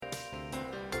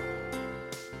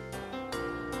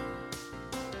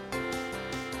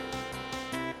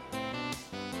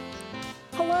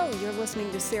Hello, you're listening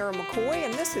to Sarah McCoy,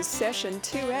 and this is Session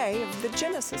 2A of the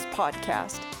Genesis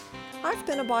Podcast. I've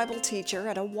been a Bible teacher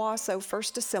at Owasso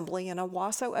First Assembly in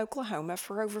Owasso, Oklahoma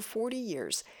for over 40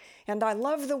 years, and I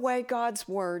love the way God's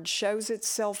Word shows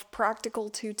itself practical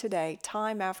to today,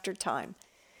 time after time.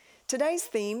 Today's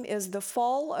theme is the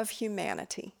fall of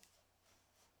humanity.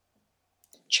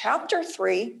 Chapter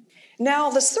 3,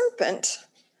 Now the serpent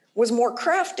was more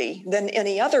crafty than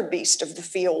any other beast of the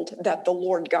field that the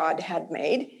Lord God had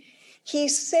made. He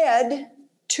said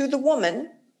to the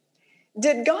woman,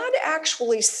 "Did God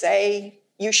actually say,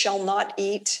 'You shall not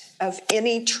eat of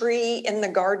any tree in the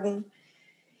garden?'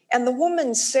 And the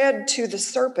woman said to the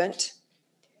serpent,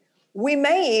 'We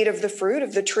may eat of the fruit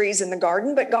of the trees in the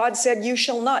garden, but God said, you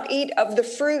shall not eat of the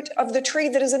fruit of the tree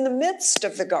that is in the midst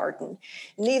of the garden,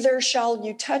 neither shall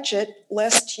you touch it,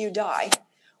 lest you die.'"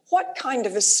 What kind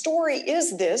of a story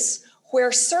is this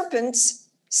where serpents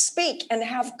speak and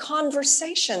have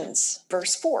conversations?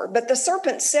 Verse 4, "But the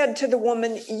serpent said to the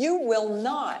woman, 'You will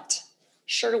not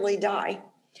surely die.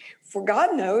 For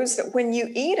God knows that when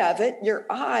you eat of it, your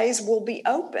eyes will be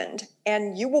opened,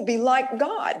 and you will be like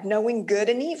God, knowing good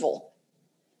and evil.'"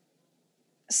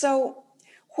 So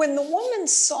when the woman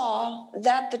saw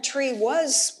that the tree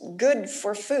was good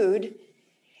for food,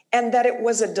 and that it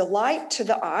was a delight to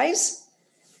the eyes,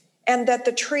 and that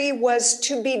the tree was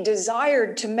to be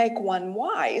desired to make one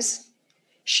wise,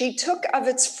 she took of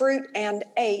its fruit and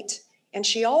ate, and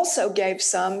she also gave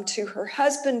some to her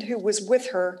husband who was with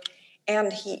her,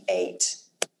 and he ate.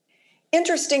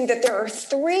 Interesting that there are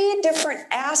three different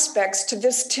aspects to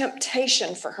this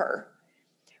temptation for her.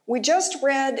 We just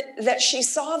read that she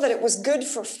saw that it was good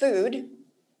for food,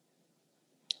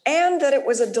 and that it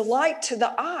was a delight to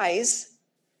the eyes,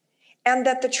 and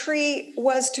that the tree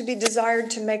was to be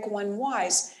desired to make one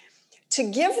wise. To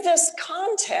give this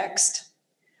context,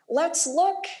 let's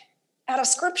look at a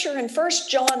scripture in 1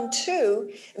 John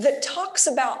 2 that talks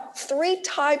about three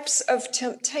types of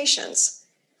temptations.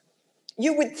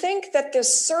 You would think that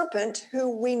this serpent, who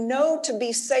we know to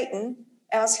be Satan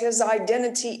as his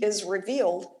identity is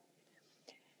revealed,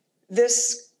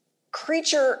 this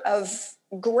creature of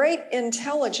great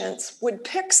intelligence, would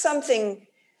pick something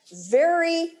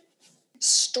very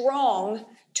strong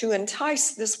to entice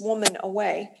this woman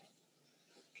away.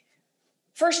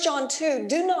 1 John 2,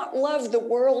 "Do not love the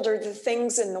world or the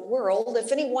things in the world.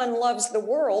 If anyone loves the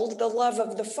world, the love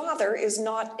of the Father is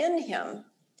not in him.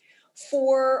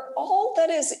 For all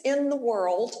that is in the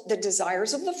world, the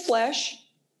desires of the flesh,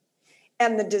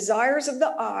 and the desires of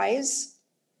the eyes,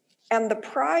 and the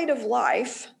pride of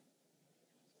life,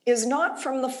 is not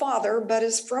from the Father, but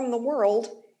is from the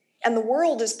world. And the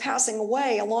world is passing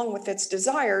away along with its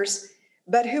desires,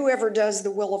 but whoever does the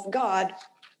will of God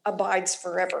abides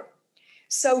forever."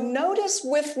 So notice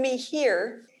with me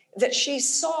here that she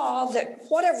saw that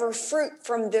whatever fruit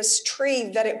from this tree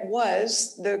that it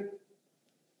was, the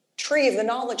tree of the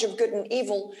knowledge of good and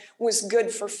evil, was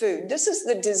good for food. This is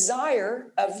the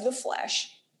desire of the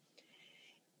flesh.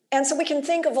 And so we can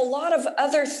think of a lot of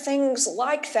other things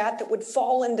like that would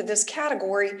fall into this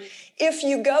category. If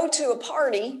you go to a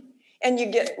party and you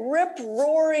get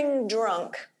rip-roaring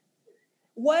drunk,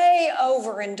 way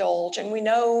overindulge, and we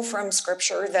know from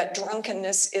Scripture that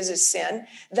drunkenness is a sin,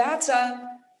 that's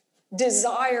a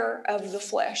desire of the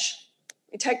flesh.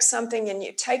 You take something and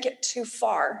you take it too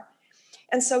far.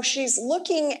 And so she's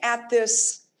looking at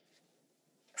this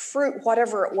fruit,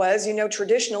 whatever it was. You know,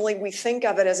 traditionally we think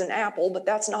of it as an apple, but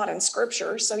that's not in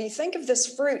Scripture. So you think of this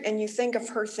fruit and you think of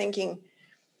her thinking,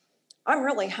 "I'm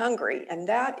really hungry, and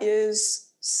that is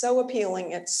so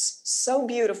appealing. It's so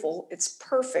beautiful. It's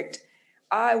perfect.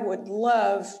 I would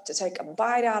love to take a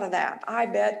bite out of that. I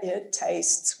bet it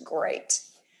tastes great."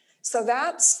 So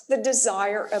that's the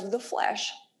desire of the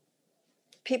flesh.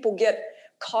 People get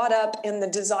caught up in the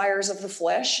desires of the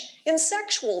flesh in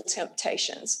sexual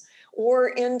temptations, or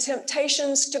in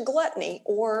temptations to gluttony,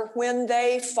 or when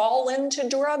they fall into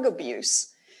drug abuse.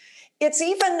 It's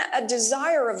even a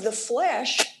desire of the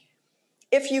flesh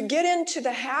if you get into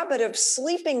the habit of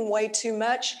sleeping way too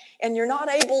much and you're not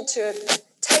able to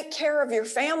take care of your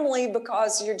family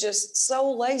because you're just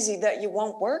so lazy that you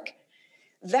won't work.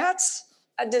 That's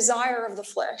a desire of the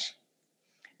flesh.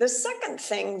 The second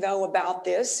thing, though, about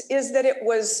this is that it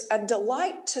was a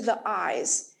delight to the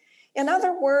eyes. In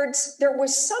other words, there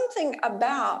was something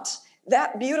about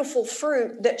that beautiful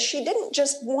fruit that she didn't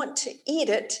just want to eat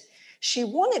it, she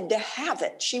wanted to have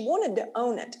it. She wanted to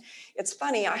own it. It's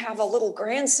funny, I have a little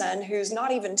grandson who's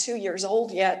not even 2 years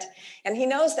old yet, and he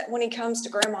knows that when he comes to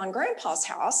Grandma and Grandpa's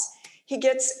house, he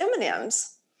gets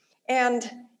M&Ms.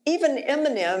 And even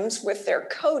M&Ms with their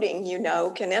coating,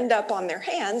 can end up on their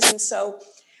hands. And so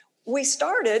we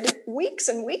started weeks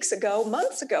and weeks ago,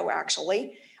 months ago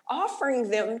actually, offering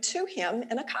them to him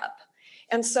in a cup.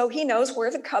 And so he knows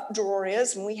where the cup drawer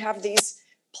is, and we have these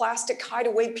plastic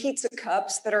hideaway pizza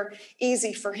cups that are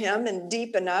easy for him and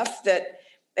deep enough that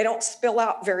they don't spill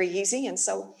out very easy. And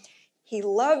so he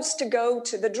loves to go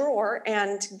to the drawer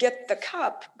and get the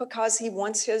cup because he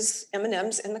wants his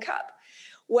M&Ms in the cup.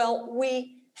 Well,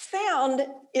 we found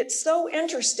it so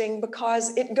interesting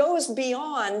because it goes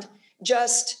beyond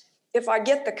just, if I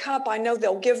get the cup, I know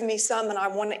they'll give me some and I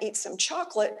want to eat some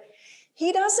chocolate.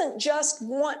 He doesn't just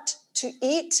want to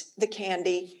eat the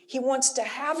candy. He wants to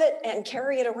have it and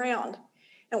carry it around.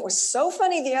 And it was so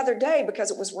funny the other day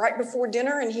because it was right before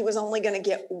dinner and he was only going to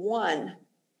get one.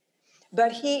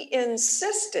 But he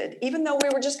insisted, even though we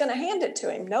were just going to hand it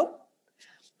to him, nope,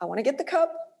 I want to get the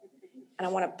cup and I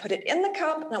want to put it in the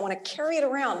cup and I want to carry it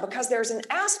around because there's an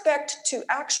aspect to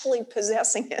actually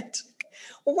possessing it.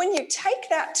 Well, when you take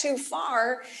that too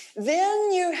far,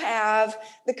 then you have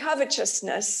the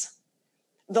covetousness,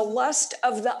 the lust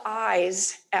of the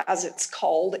eyes, as it's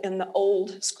called in the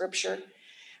old scripture,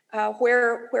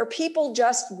 where people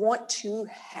just want to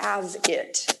have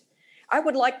it. I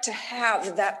would like to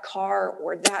have that car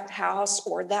or that house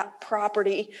or that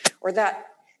property or that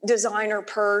designer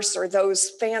purse or those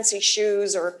fancy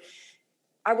shoes, or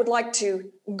I would like to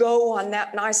go on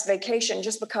that nice vacation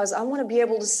just because I want to be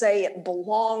able to say it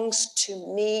belongs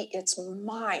to me, it's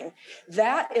mine.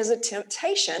 That is a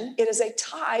temptation. It is a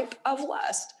type of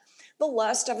lust, the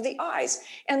lust of the eyes.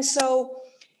 And so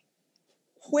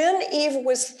when Eve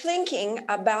was thinking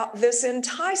about this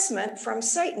enticement from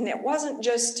Satan, it wasn't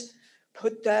just,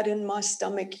 put that in my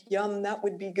stomach, yum, that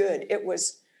would be good. It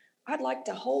was, I'd like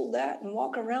to hold that and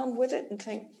walk around with it and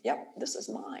think, yep, this is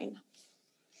mine.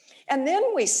 And then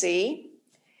we see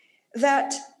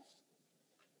that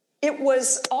it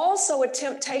was also a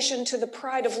temptation to the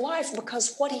pride of life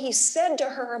because what he said to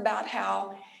her about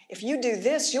how if you do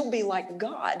this, you'll be like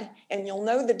God and you'll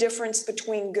know the difference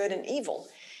between good and evil.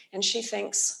 And she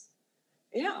thinks,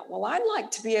 yeah, well, I'd like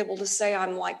to be able to say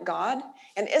I'm like God.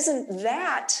 And isn't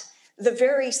that the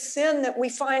very sin that we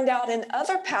find out in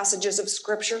other passages of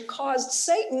Scripture caused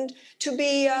Satan to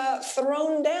be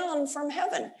thrown down from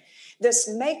heaven? This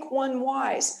make one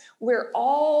wise. We're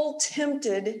all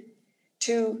tempted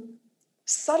to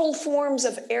subtle forms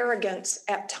of arrogance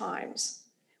at times.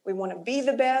 We want to be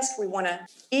the best. We want to,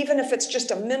 even if it's just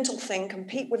a mental thing,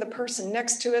 compete with the person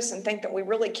next to us and think that we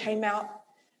really came out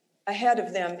ahead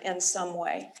of them in some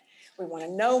way. We want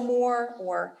to know more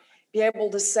or be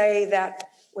able to say that,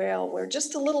 well, we're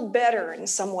just a little better in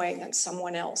some way than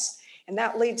someone else. And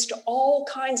that leads to all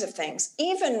kinds of things,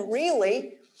 even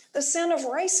really the sin of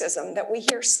racism that we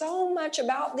hear so much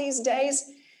about these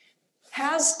days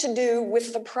has to do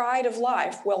with the pride of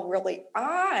life. Well, really,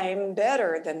 I'm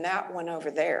better than that one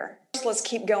over there. Let's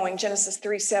keep going. Genesis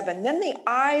 3:7. Then the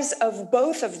eyes of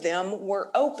both of them were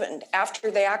opened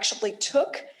after they actually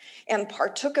took and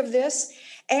partook of this,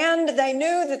 and they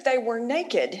knew that they were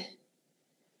naked.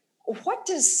 What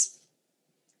does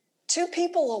two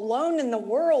people alone in the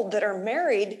world that are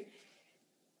married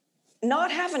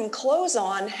not having clothes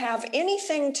on have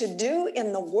anything to do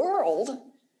in the world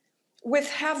with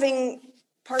having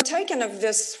partaken of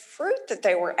this fruit that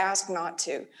they were asked not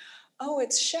to? Oh,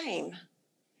 it's shame.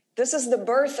 This is the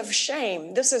birth of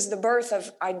shame. This is the birth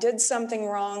of, I did something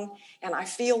wrong and I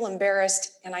feel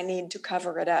embarrassed and I need to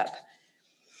cover it up.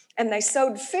 And they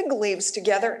sewed fig leaves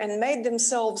together and made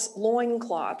themselves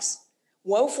loincloths.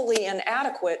 Woefully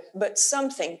inadequate, but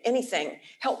something, anything.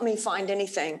 Help me find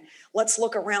anything. Let's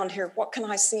look around here. What can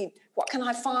I see? What can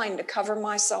I find to cover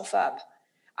myself up?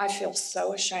 I feel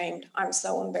so ashamed. I'm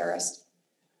so embarrassed.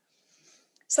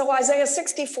 So Isaiah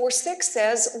 64:6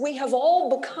 says, we have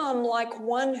all become like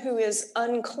one who is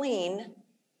unclean,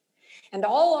 and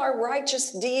all our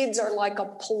righteous deeds are like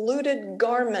a polluted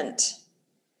garment.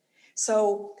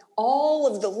 So all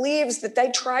of the leaves that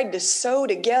they tried to sew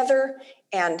together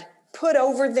and put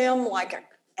over them like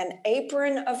an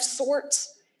apron of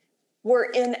sorts were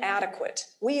inadequate.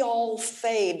 We all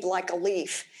fade like a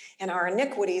leaf, and our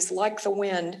iniquities, like the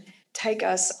wind, take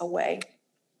us away.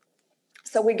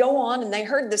 So we go on, and they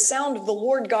heard the sound of the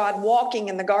Lord God walking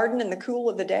in the garden in the cool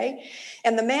of the day.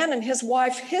 And the man and his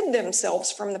wife hid themselves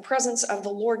from the presence of the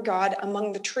Lord God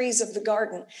among the trees of the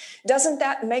garden. Doesn't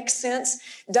that make sense?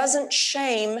 Doesn't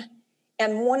shame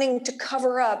and wanting to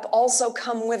cover up also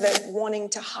come with it wanting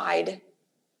to hide?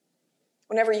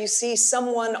 Whenever you see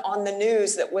someone on the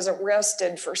news that was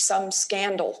arrested for some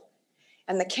scandal,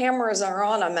 and the cameras are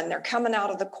on them, and they're coming out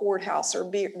of the courthouse, or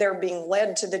they're being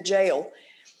led to the jail,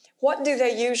 what do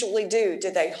they usually do? Do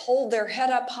they hold their head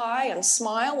up high and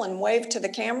smile and wave to the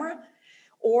camera?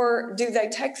 Or do they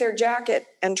take their jacket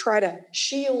and try to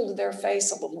shield their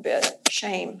face a little bit?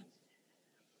 Shame.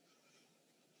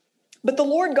 But the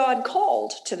Lord God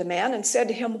called to the man and said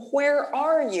to him, "Where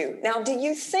are you?" Now, do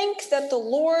you think that the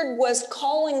Lord was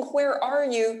calling, "Where are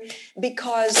you?"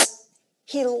 because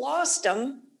he lost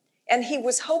them and he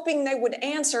was hoping they would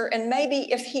answer, and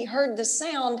maybe if he heard the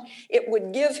sound, it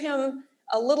would give him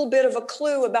a little bit of a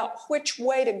clue about which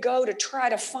way to go to try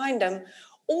to find them?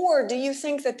 Or do you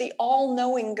think that the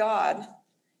all-knowing God,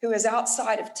 who is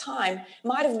outside of time,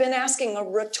 might have been asking a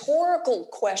rhetorical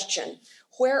question?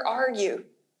 Where are you?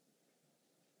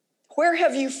 Where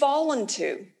have you fallen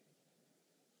to?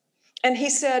 And he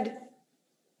said,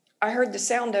 "I heard the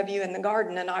sound of you in the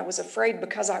garden, and I was afraid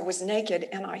because I was naked,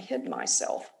 and I hid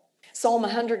myself." Psalm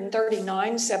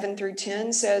 139, 7 through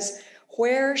 10 says,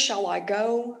 "Where shall I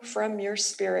go from your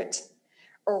spirit?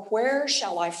 Or where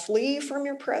shall I flee from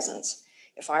your presence?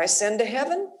 If I ascend to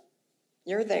heaven,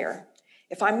 you're there.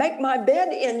 If I make my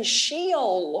bed in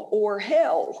Sheol or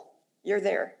hell, you're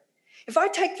there. If I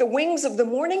take the wings of the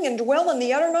morning and dwell in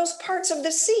the uttermost parts of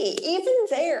the sea, even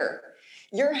there,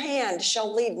 your hand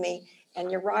shall lead me,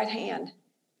 and your right hand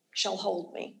shall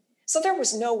hold me." So there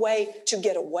was no way to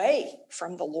get away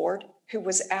from the Lord, who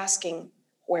was asking,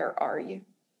 "Where are you?"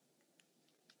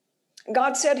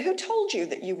 God said, "Who told you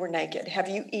that you were naked? Have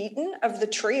you eaten of the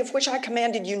tree of which I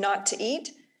commanded you not to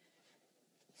eat?"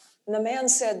 And the man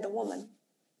said, "The woman."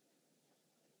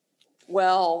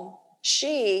 "Well,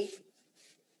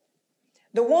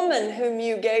 the woman whom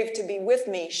you gave to be with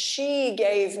me, she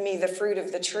gave me the fruit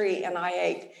of the tree and I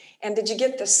ate." And did you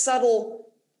get the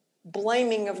subtle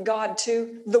blaming of God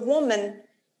too? The woman,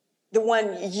 the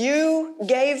one you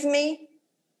gave me,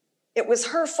 it was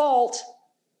her fault,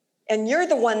 and you're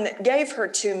the one that gave her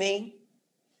to me.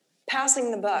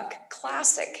 Passing the buck,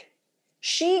 classic.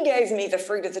 She gave me the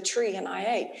fruit of the tree and I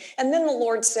ate. And then the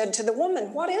Lord said to the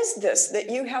woman, "What is this that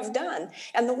you have done?"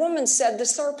 And the woman said, "The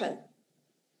serpent."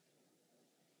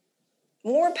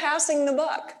 More passing the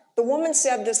buck. The woman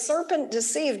said, "The serpent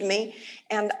deceived me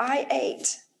and I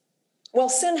ate." Well,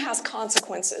 sin has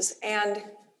consequences. And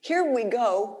here we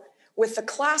go with the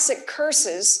classic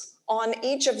curses on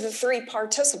each of the three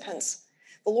participants.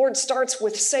 The Lord starts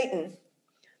with Satan.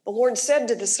 The Lord said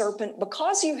to the serpent,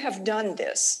 "Because you have done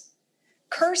this,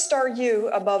 cursed are you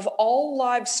above all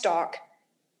livestock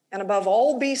and above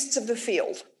all beasts of the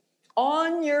field.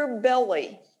 On your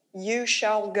belly you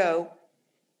shall go,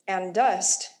 and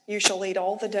dust you shall eat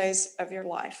all the days of your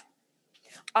life.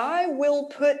 I will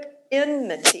put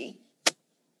enmity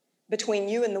between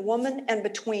you and the woman, and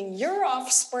between your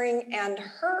offspring and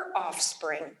her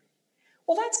offspring."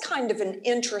 Well, that's kind of an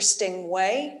interesting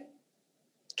way,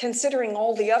 considering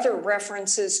all the other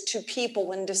references to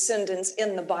people and descendants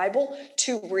in the Bible,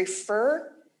 to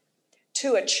refer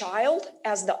to a child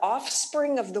as the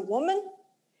offspring of the woman.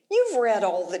 You've read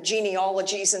all the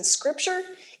genealogies in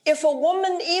Scripture. If a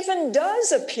woman even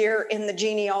does appear in the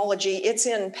genealogy, it's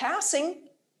in passing.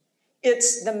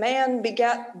 It's the man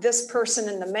begat this person,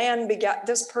 and the man begat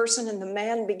this person, and the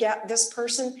man begat this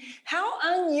person. How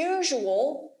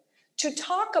unusual to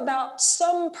talk about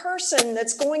some person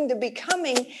that's going to be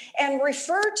coming and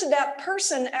refer to that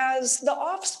person as the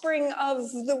offspring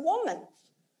of the woman.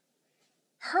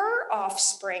 Her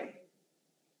offspring.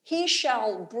 "He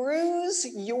shall bruise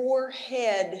your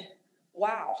head."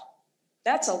 Wow,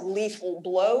 that's a lethal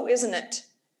blow, isn't it?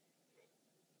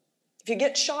 If you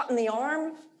get shot in the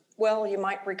arm, well, you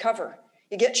might recover.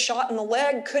 You get shot in the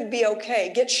leg, could be okay.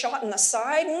 Get shot in the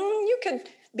side, you could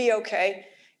be okay.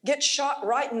 Get shot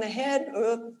right in the head,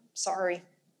 sorry.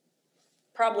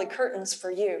 Probably curtains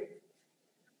for you.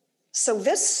 So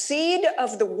this seed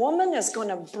of the woman is going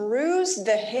to bruise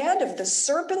the head of the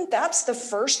serpent. That's the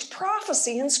first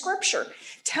prophecy in Scripture,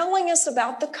 telling us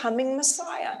about the coming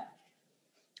Messiah.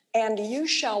 "And you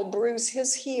shall bruise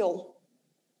his heel."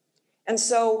 And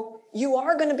so you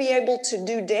are going to be able to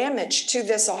do damage to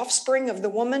this offspring of the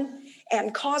woman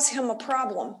and cause him a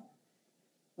problem.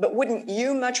 But wouldn't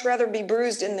you much rather be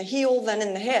bruised in the heel than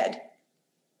in the head?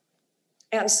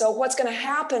 And so what's going to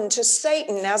happen to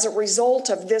Satan as a result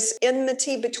of this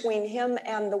enmity between him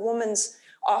and the woman's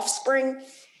offspring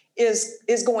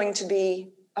is going to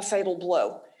be a fatal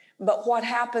blow. But what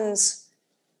happens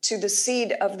to the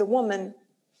seed of the woman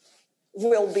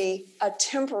will be a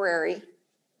temporary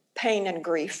pain and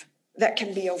grief that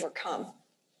can be overcome.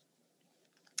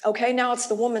 Okay, now it's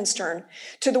the woman's turn.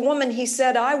 To the woman he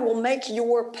said, "I will make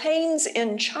your pains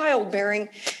in childbearing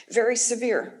very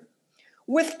severe.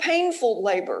 With painful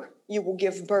labor you will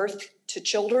give birth to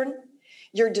children.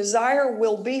 Your desire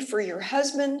will be for your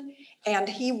husband, and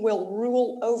he will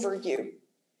rule over you.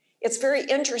 It's very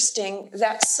interesting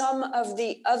that some of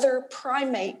the other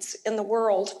primates in the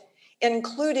world,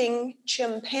 including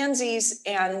chimpanzees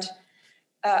and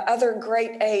other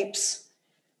great apes,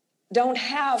 don't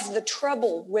have the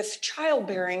trouble with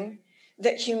childbearing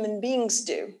that human beings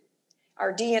do.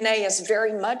 Our DNA is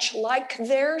very much like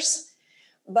theirs,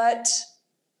 but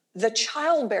the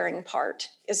childbearing part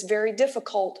is very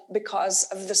difficult because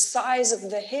of the size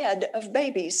of the head of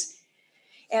babies.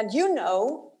 And you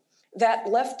know that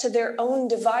left to their own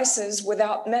devices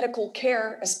without medical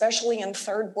care, especially in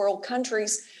third world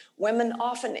countries, women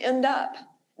often end up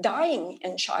dying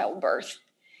in childbirth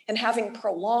and having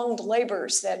prolonged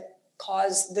labors that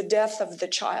cause the death of the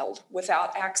child.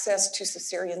 Without access to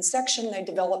cesarean section, they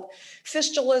develop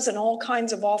fistulas and all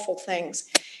kinds of awful things.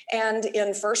 And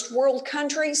in first world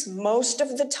countries, most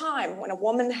of the time when a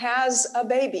woman has a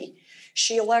baby,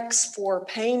 she elects for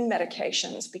pain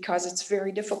medications because it's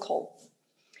very difficult.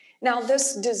 Now,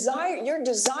 this desire, your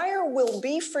desire will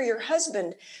be for your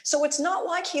husband. So it's not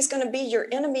like he's going to be your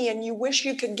enemy and you wish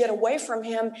you could get away from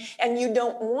him and you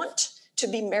don't want to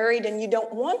be married and you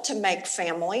don't want to make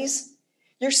families.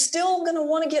 You're still going to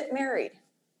want to get married.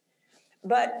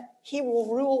 But he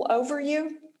will rule over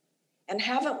you. And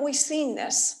haven't we seen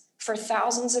this for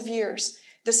thousands of years?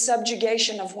 The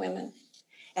subjugation of women.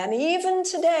 And even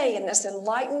today, in this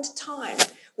enlightened time,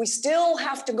 we still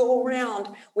have to go around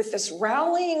with this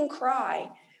rallying cry,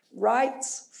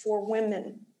 rights for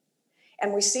women.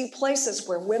 And we see places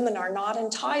where women are not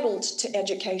entitled to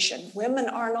education. Women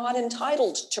are not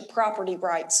entitled to property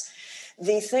rights.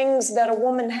 The things that a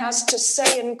woman has to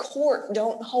say in court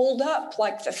don't hold up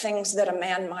like the things that a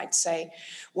man might say.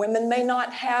 Women may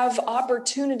not have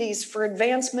opportunities for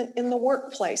advancement in the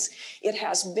workplace. It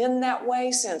has been that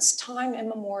way since time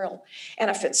immemorial. And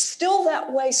if it's still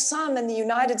that way some in the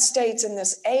United States in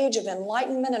this age of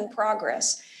enlightenment and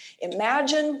progress,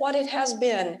 imagine what it has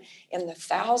been in the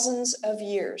thousands of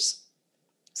years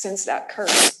since that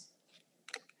curse.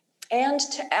 And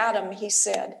to Adam, he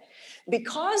said,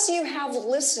 because you have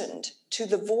listened to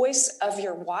the voice of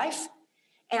your wife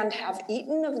and have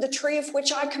eaten of the tree of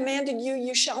which I commanded you,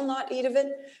 you shall not eat of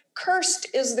it. Cursed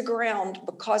is the ground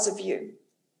because of you.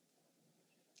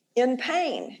 In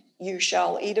pain you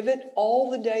shall eat of it all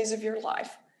the days of your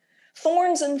life.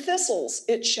 Thorns and thistles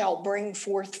it shall bring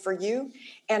forth for you,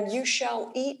 and you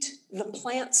shall eat the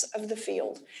plants of the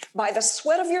field. By the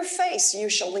sweat of your face you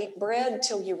shall eat bread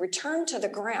till you return to the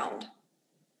ground.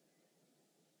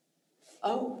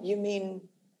 Oh, you mean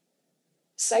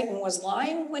Satan was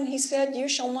lying when he said, you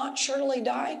shall not surely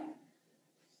die?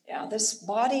 Yeah, this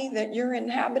body that you're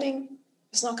inhabiting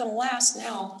is not going to last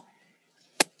now.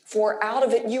 For out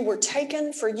of it you were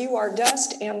taken, for you are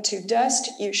dust, and to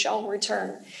dust you shall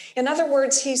return. In other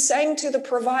words, he's saying to the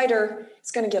provider,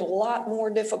 it's going to get a lot more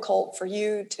difficult for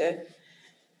you to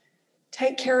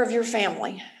take care of your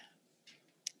family.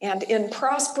 And in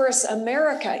prosperous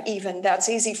America, even, that's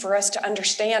easy for us to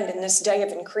understand in this day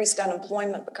of increased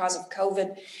unemployment because of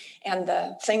COVID and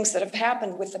the things that have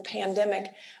happened with the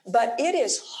pandemic. But it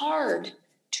is hard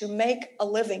to make a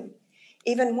living.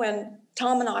 Even when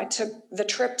Tom and I took the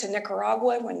trip to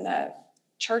Nicaragua, when the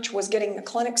church was getting the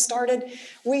clinic started,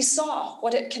 we saw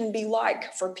what it can be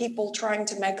like for people trying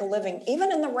to make a living,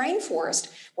 even in the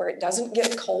rainforest where it doesn't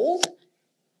get cold.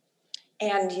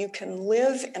 And you can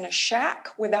live in a shack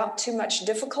without too much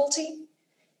difficulty.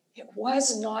 It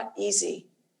was not easy.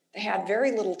 They had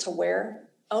very little to wear,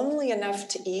 only enough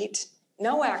to eat,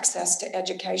 no access to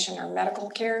education or medical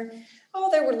care.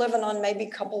 Oh, they were living on maybe a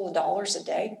couple of dollars a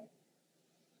day.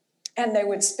 And they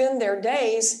would spend their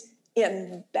days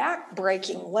in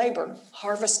back-breaking labor,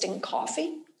 harvesting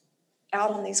coffee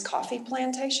out on these coffee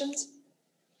plantations.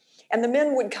 And the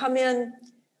men would come in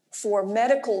for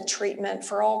medical treatment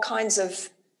for all kinds of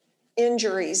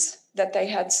injuries that they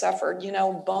had suffered,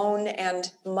 bone and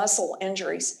muscle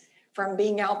injuries from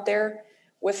being out there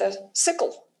with a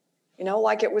sickle,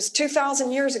 like it was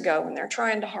 2,000 years ago when they're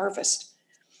trying to harvest.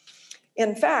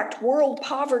 In fact, world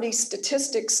poverty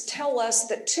statistics tell us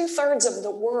that 2/3 of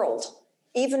the world,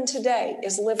 even today,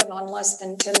 is living on less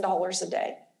than $10 a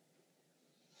day.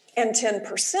 And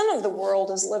 10% of the world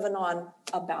is living on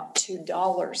about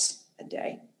 $2 a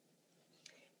day.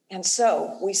 And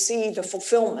so we see the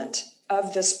fulfillment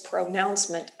of this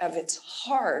pronouncement of it's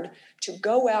hard to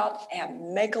go out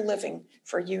and make a living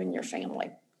for you and your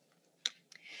family.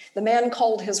 The man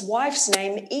called his wife's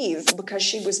name Eve because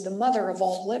she was the mother of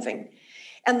all living.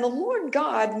 And the Lord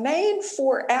God made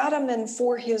for Adam and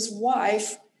for his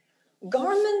wife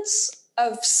garments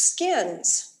of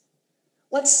skins.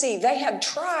 Let's see, they had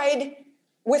tried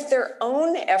with their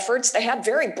own efforts. They had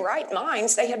very bright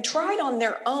minds. They had tried on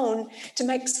their own to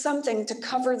make something to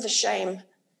cover the shame.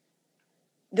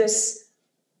 This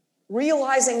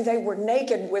realizing they were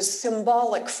naked was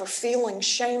symbolic for feeling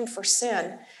shame for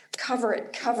sin. Cover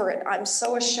it, cover it. I'm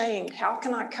so ashamed. How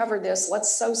can I cover this?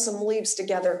 Let's sew some leaves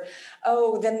together.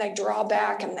 Oh, then they draw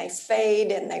back and they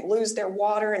fade and they lose their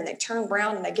water and they turn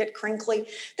brown and they get crinkly.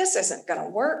 This isn't going to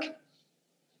work.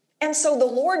 And so the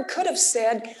Lord could have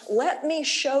said, let me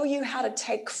show you how to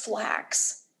take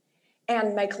flax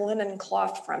and make linen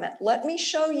cloth from it. Let me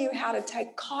show you how to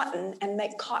take cotton and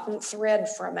make cotton thread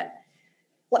from it.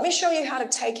 Let me show you how to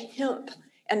take hemp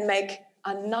and make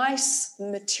a nice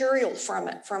material from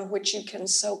it from which you can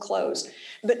sew clothes.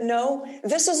 But no,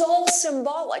 this is all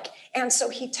symbolic. And so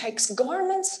he takes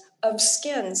garments of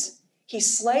skins. He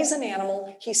slays an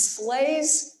animal. He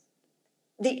slays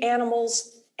the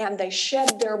animals and they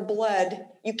shed their blood.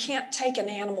 You can't take an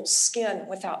animal's skin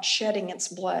without shedding its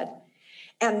blood.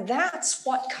 And that's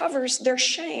what covers their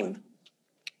shame.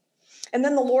 And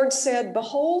then the Lord said,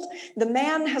 behold, the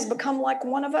man has become like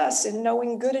one of us in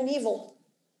knowing good and evil.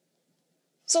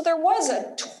 So there was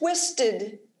a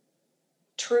twisted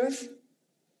truth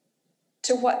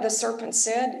to what the serpent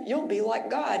said. You'll be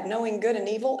like God, knowing good and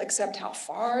evil, except how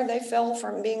far they fell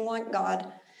from being like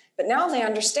God. But now they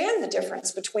understand the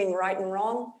difference between right and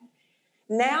wrong.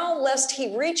 Now, lest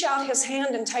he reach out his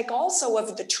hand and take also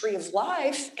of the tree of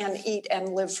life and eat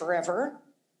and live forever,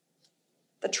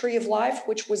 the tree of life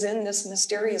which was in this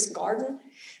mysterious garden.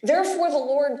 Therefore, the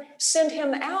Lord sent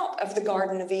him out of the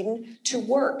Garden of Eden to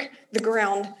work the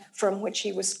ground from which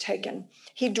he was taken.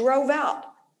 He drove out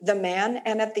the man,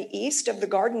 and at the east of the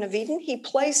Garden of Eden, he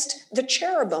placed the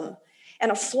cherubim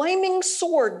and a flaming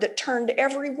sword that turned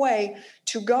every way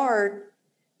to guard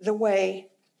the way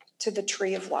to the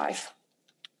tree of life.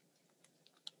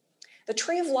 The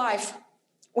tree of life,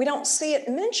 we don't see it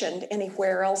mentioned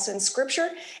anywhere else in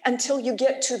Scripture until you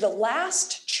get to the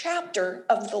last chapter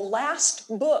of the last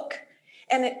book,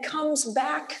 and it comes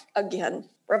back again.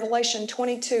 Revelation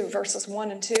 22, verses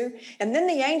 1 and 2. And then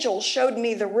the angel showed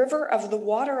me the river of the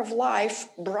water of life,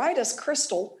 bright as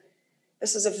crystal.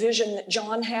 This is a vision that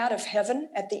John had of heaven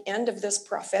at the end of this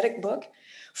prophetic book,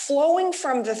 flowing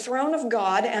from the throne of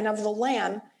God and of the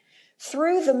Lamb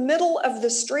through the middle of the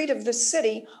street of the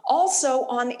city, also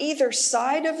on either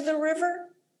side of the river,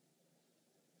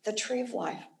 the tree of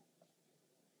life,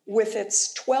 with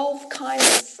its 12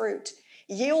 kinds of fruit,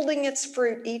 yielding its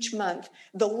fruit each month.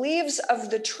 The leaves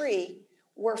of the tree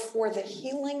were for the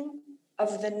healing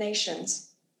of the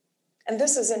nations. And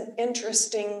this is an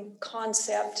interesting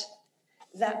concept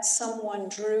that someone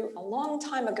drew a long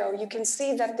time ago. You can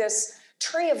see that this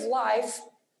tree of life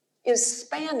is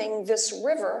spanning this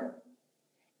river,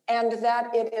 and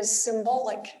that it is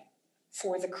symbolic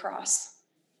for the cross,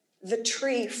 the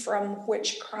tree from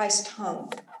which Christ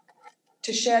hung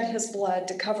to shed his blood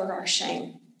to cover our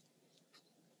shame,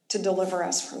 to deliver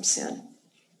us from sin.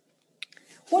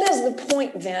 What is the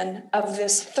point then of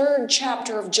this third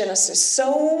chapter of Genesis,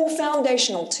 so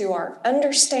foundational to our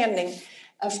understanding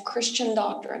of Christian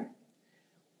doctrine?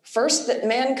 First, that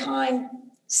mankind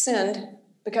sinned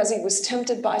because he was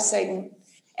tempted by Satan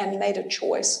and made a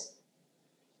choice.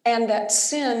 And that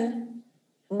sin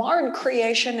marred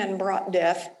creation and brought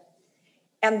death,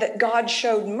 and that God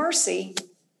showed mercy,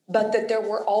 but that there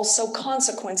were also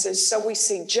consequences. So we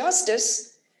see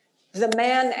justice. The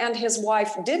man and his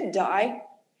wife did die,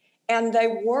 and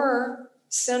they were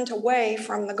sent away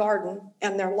from the garden,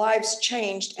 and their lives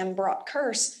changed and brought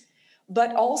curse,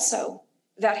 but also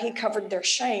that he covered their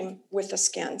shame with the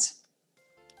skins.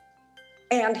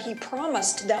 And he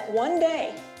promised that one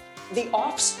day, the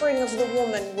offspring of the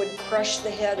woman would crush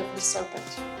the head of the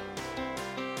serpent.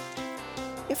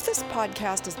 If this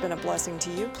podcast has been a blessing to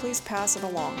you, please pass it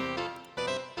along.